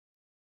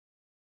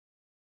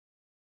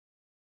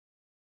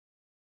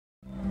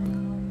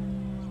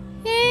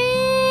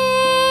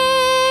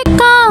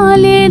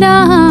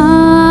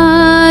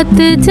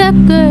रात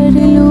जकड़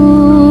लूं,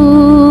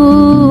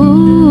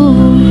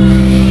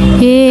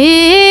 ये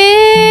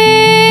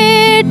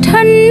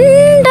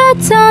ठंडा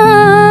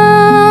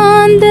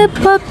चांद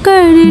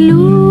पकड़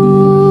लूं।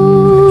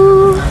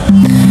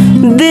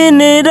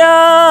 दिन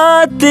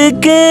रात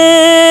के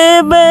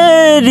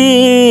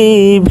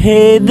बैरी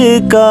भेद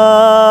का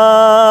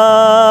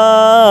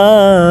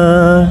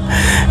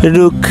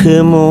रुख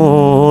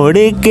मोड़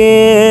के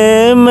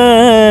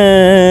मैं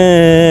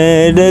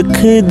रख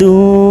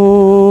दूं।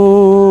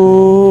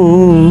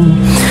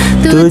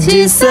 तुझ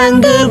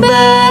संग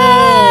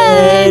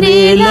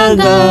बैरी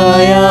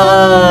लगाया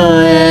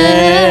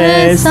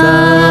ऐसा,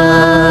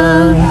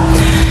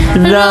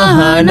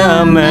 रहा न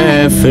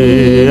मैं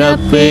फिर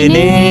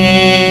अपने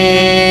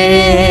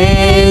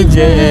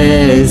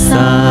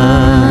जैसा।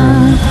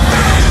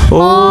 ओ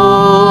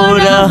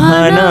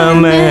रहा न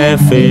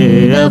मैं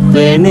फिर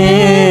अपने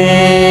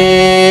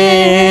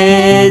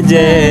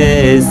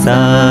जैसा।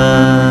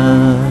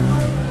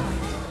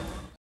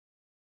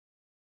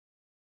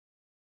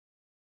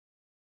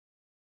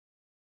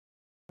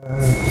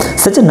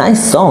 Such a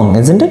nice song,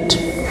 isn't it?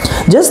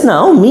 Just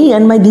now, me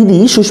and my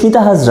Didi,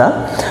 Shushmita Hazra,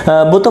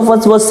 both of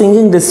us were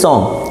singing this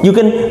song. You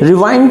can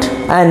rewind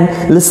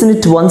and listen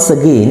it once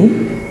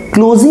again.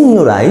 Closing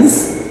your eyes,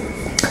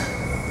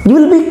 you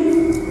will be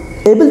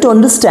able to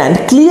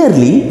understand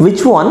clearly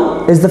which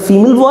one is the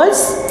female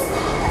voice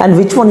and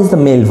which one is the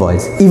male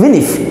voice, even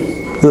if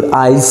your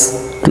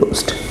eyes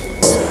closed.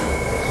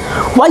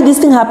 Why this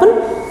thing happen?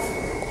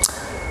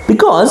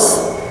 Because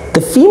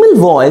the female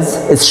voice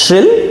is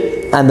shrill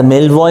and the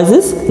male voice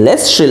is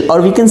less shrill,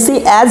 or we can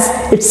say as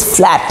it's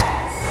flat.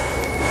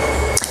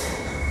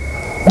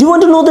 Do you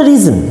want to know the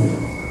reason?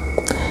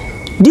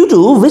 Due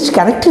to which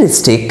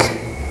characteristic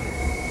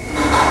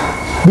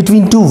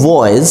between two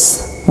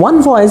voices,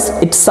 one voice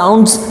it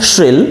sounds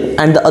shrill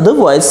and the other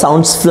voice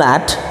sounds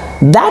flat,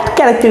 that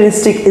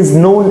characteristic is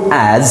known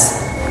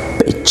as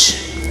pitch.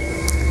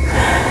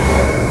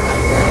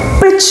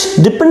 Pitch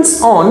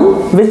depends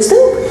on which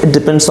thing? It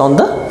depends on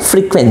the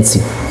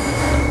frequency.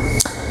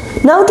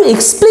 Now to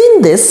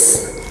explain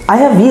this, I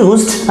have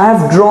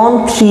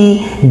drawn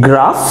three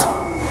graphs,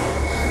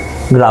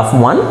 graph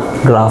 1,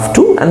 graph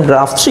 2 and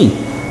graph 3.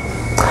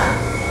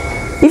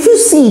 If you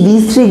see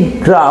these three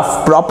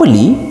graphs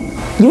properly,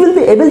 you will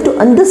be able to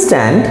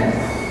understand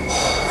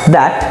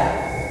that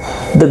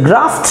the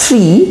graph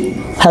 3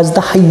 has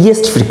the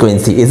highest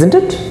frequency, isn't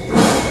it?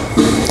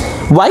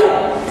 Why?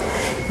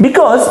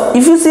 Because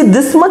if you see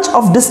this much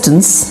of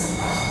distance,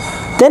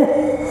 then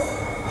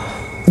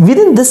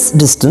within this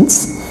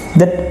distance,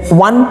 that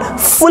one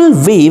full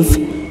wave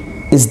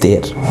is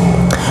there,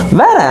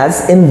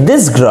 whereas in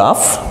this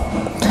graph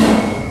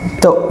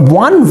the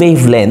one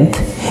wavelength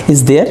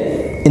is there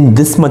in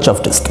this much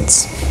of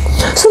distance.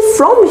 So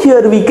from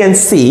here we can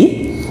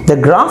see the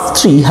graph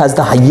 3 has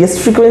the highest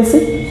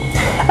frequency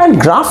and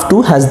graph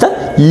 2 has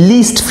the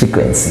least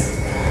frequency,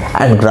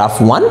 and graph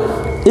 1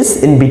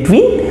 is in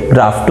between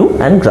graph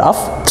 2 and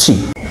graph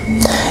 3.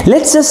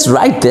 Let's just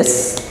write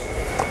this.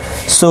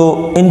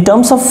 So in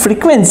terms of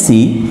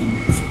frequency,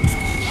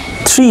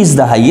 3 is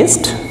the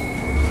highest,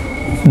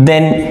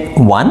 then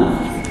 1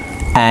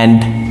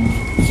 and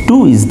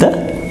 2 is the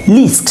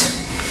least.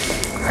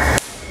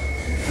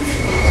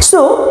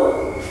 So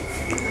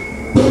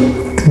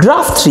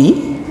graph 3,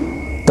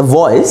 the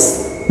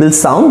voice will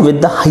sound with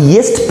the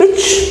highest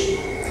pitch.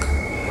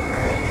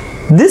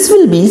 This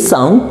will be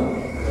sound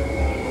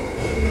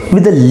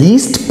with the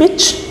least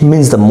pitch,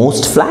 means the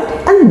most flat,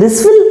 and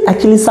this will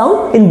actually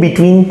sound in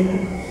between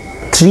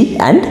 3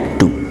 and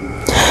 2.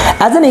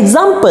 As an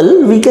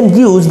example, we can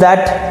use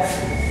that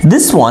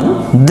this wave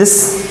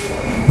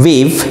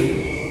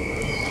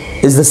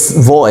is the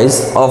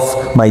voice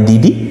of my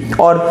Didi,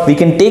 or we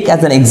can take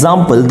as an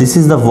example, this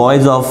is the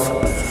voice of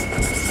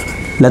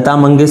Lata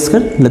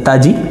Mangeshkar, Lata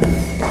ji.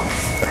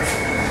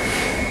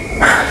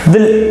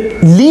 The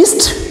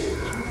least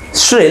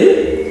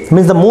shrill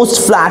means the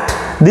most flat.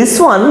 This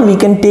one we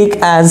can take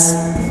as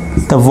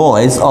the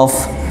voice of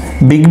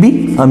Big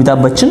B,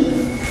 Amitabh Bachchan.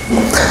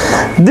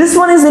 This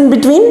one is in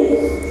between.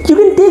 You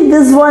can take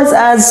this voice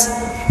as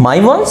my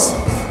voice.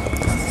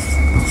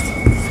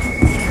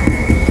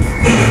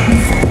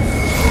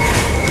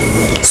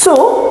 So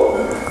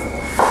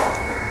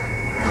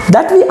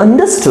that we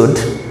understood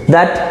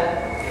that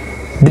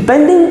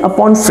depending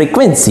upon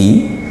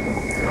frequency,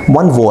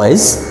 one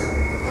voice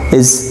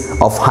is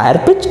of higher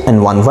pitch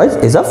and one voice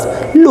is of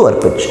lower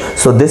pitch.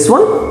 So this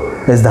one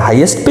is the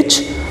highest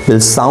pitch, will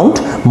sound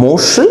more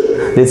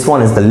shrill. This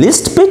one is the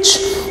least pitch,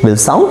 will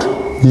sound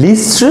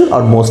least shrill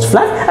or most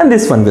flat, and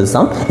this one will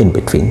sound in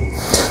between.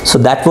 So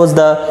that was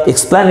the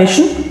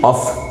explanation of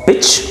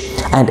pitch,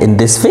 and in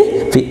this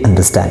way we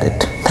understand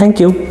it. Thank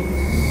you.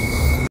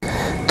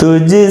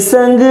 तुझ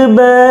संग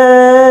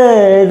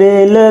बैर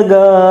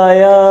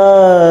लगाया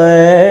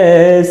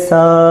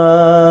ऐसा,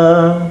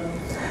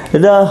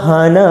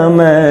 रहा न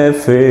मैं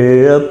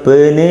फिर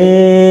अपने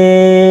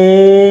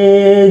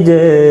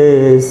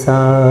जैसा।